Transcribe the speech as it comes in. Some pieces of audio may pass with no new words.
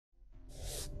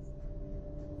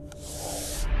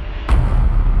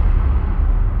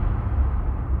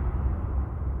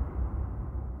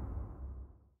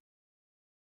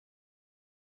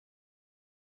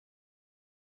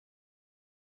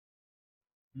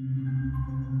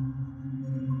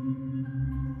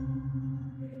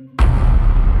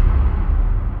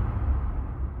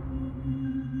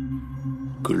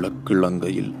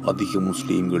கிழக்கிழங்கையில் அதிக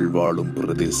முஸ்லிம்கள் வாழும்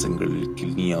பிரதேசங்களில்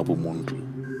கிண்ணியாவும் ஒன்று.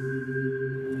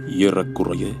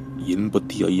 ஏறக்குறைய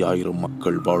 85,000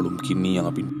 மக்கள் வாழும்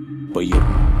கிண்ணியாவின் பெயர்,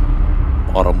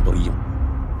 பாரம்பரியம்,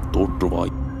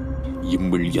 தோற்றுவாய்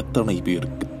இம்மில் எத்தனை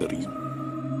பேருக்கு தெரியும்?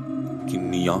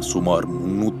 கிண்ணியா சுமார்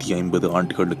 350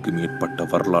 ஆண்டுகளுக்கு மேற்பட்ட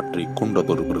வரலாற்றை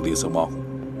கொண்டதொரு பிரதேசமாகும்.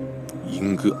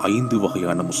 இங்கு 5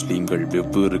 வகையான முஸ்லிம்கள்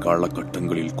வெவ்வேறு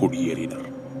காலகட்டங்களில் குடியேறினர்.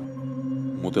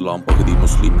 முதலாம் பகுதி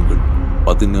முஸ்லிம்கள்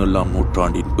 17ஆம்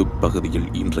நூற்றாண்டின் பிற்பகுதியில்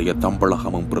இன்றைய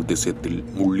தம்பலகமம் பிரதேசத்தில்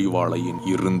முள்ளிவாளையில்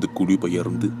இருந்து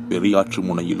குடிபெயர்ந்து பெரியாற்று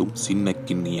முனையிலும் சின்ன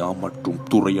கிண்ணியா மற்றும்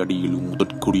துறையடியிலும்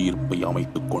முதற்குடியிருப்பை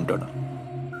அமைத்துக் கொண்டனர்.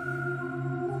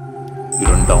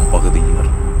 இரண்டாம்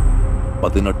பகுதியினர்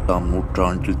 18ஆம்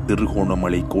நூற்றாண்டில்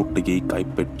திருகோணமலை கோட்டையை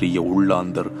கைப்பற்றிய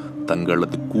உள்ளாந்தர்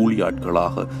தங்களது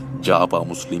கூலியாட்களாக ஜாவா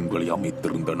முஸ்லிம்களை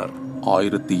அமைத்திருந்தனர்.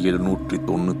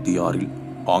 1796இல்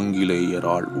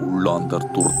ஆங்கிலேயரால் உள்ளாந்தர்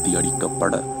துரத்தி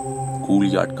அடிக்கப்பட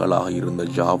கூலியாட்களாக இருந்த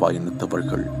ஜாவா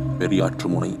இனத்தவர்கள் பெரியாற்று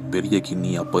முனை, பெரிய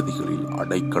கிண்ணியா பகுதிகளில்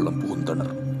அடைக்கலம்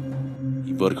புகுந்தனர்.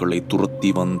 இவர்களை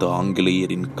துரத்தி வந்த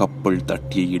ஆங்கிலேயரின் கப்பல்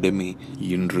தட்டிய இடமே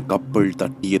இன்று கப்பல்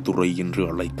தட்டிய துறை என்று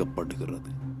அழைக்கப்படுகிறது.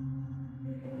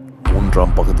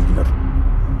 மூன்றாம் பகுதியினர்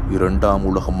 2ஆம்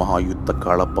உலக மகாயுத்த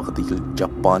காலப்பகுதியில்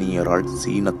ஜப்பானியரால்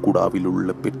சீனக்குடாவில் உள்ள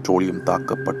பெட்ரோலியம்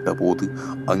தாக்கப்பட்ட போது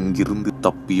அங்கிருந்து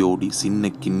தப்பியோடி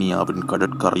சின்ன கிண்ணியாவின்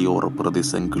கடற்கரையோர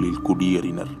பிரதேசங்களில்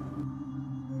குடியேறினர்.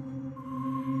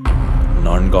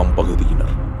 4ஆம்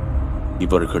பகுதியினர்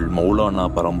இவர்கள் மௌலானா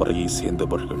பரம்பரையை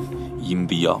சேர்ந்தவர்கள்.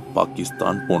 இந்தியா,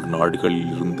 பாகிஸ்தான் போன்ற நாடுகளில்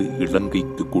இருந்து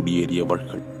இலங்கைக்கு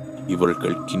குடியேறியவர்கள்.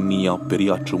 இவர்கள் கிண்ணியா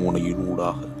பெரியாற்று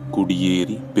முனையினூடாக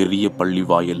குடியேறி பெரிய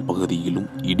பள்ளிவாயல் பகுதியிலும்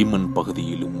இடிமண்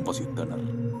பகுதியிலும் வசித்தனர்.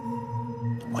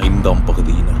 5ஆம்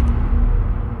பகுதியினர்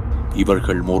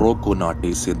இவர்கள் மொரோக்கோ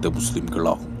நாட்டை சேர்ந்த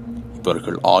முஸ்லிம்களாகும்.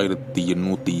 இவர்கள்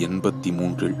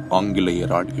 1883இல்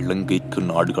ஆங்கிலேயரால் இலங்கைக்கு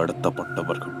நாடு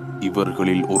கடத்தப்பட்டவர்கள்.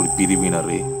 இவர்களில் ஒரு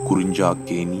பிரிவினரே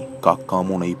குறிஞ்சாக்கேணி,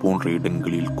 காக்காமுனை போன்ற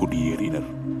இடங்களில் குடியேறினர்.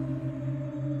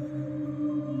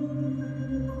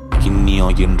 கிண்ணியா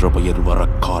என்ற பெயர் வர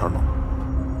காரணம்,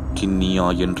 கிண்ணியா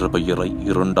என்ற பெயரை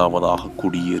 2ஆவதாக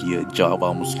குடியேறிய ஜாவா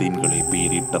முஸ்லிம்களை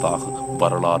பெயரிட்டதாக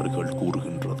வரலாறுகள்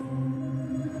கூறுகின்றது.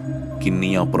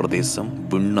 கிண்ணியா பிரதேசம்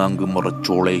விண்ணாங்கு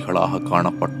மரச்சோலைகளாக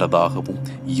காணப்பட்டதாகவும்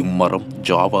இம்மரம்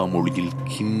ஜாவா மொழியில்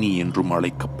கின்னி என்றும்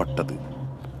அழைக்கப்பட்டது.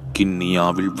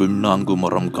 கிண்ணியாவில் விண்ணாங்கு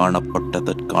மரம்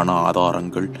காணப்பட்டதற்கான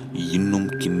ஆதாரங்கள் இன்னும்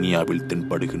கிண்ணியாவில்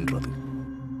தென்படுகின்றது.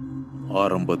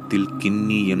 ஆரம்பத்தில்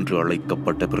கின்னி என்று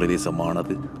அழைக்கப்பட்ட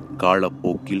பிரதேசமானது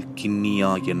காலப்போக்கில் கிண்ணியா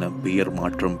என பெயர்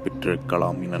மாற்றம்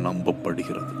பெற்றிருக்கலாம் என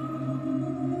நம்பப்படுகிறது.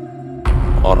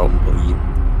 பாரம்பரியம்.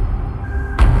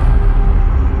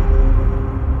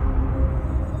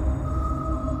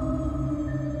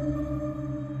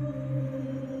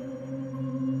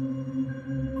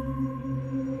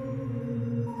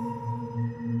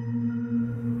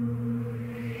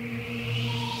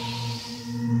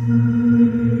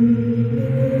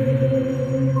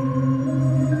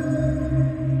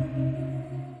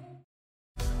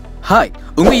 ஹாய்,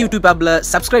 உங்க யூடியூப் ஆப்ல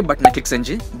சப்ஸ்கிரைப் பட்டனை கிளிக்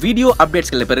செஞ்சு வீடியோ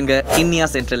அப்டேட்ஸ்களை பெறுங்க கிண்ணியா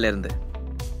சென்ட்ரல்ல இருந்து.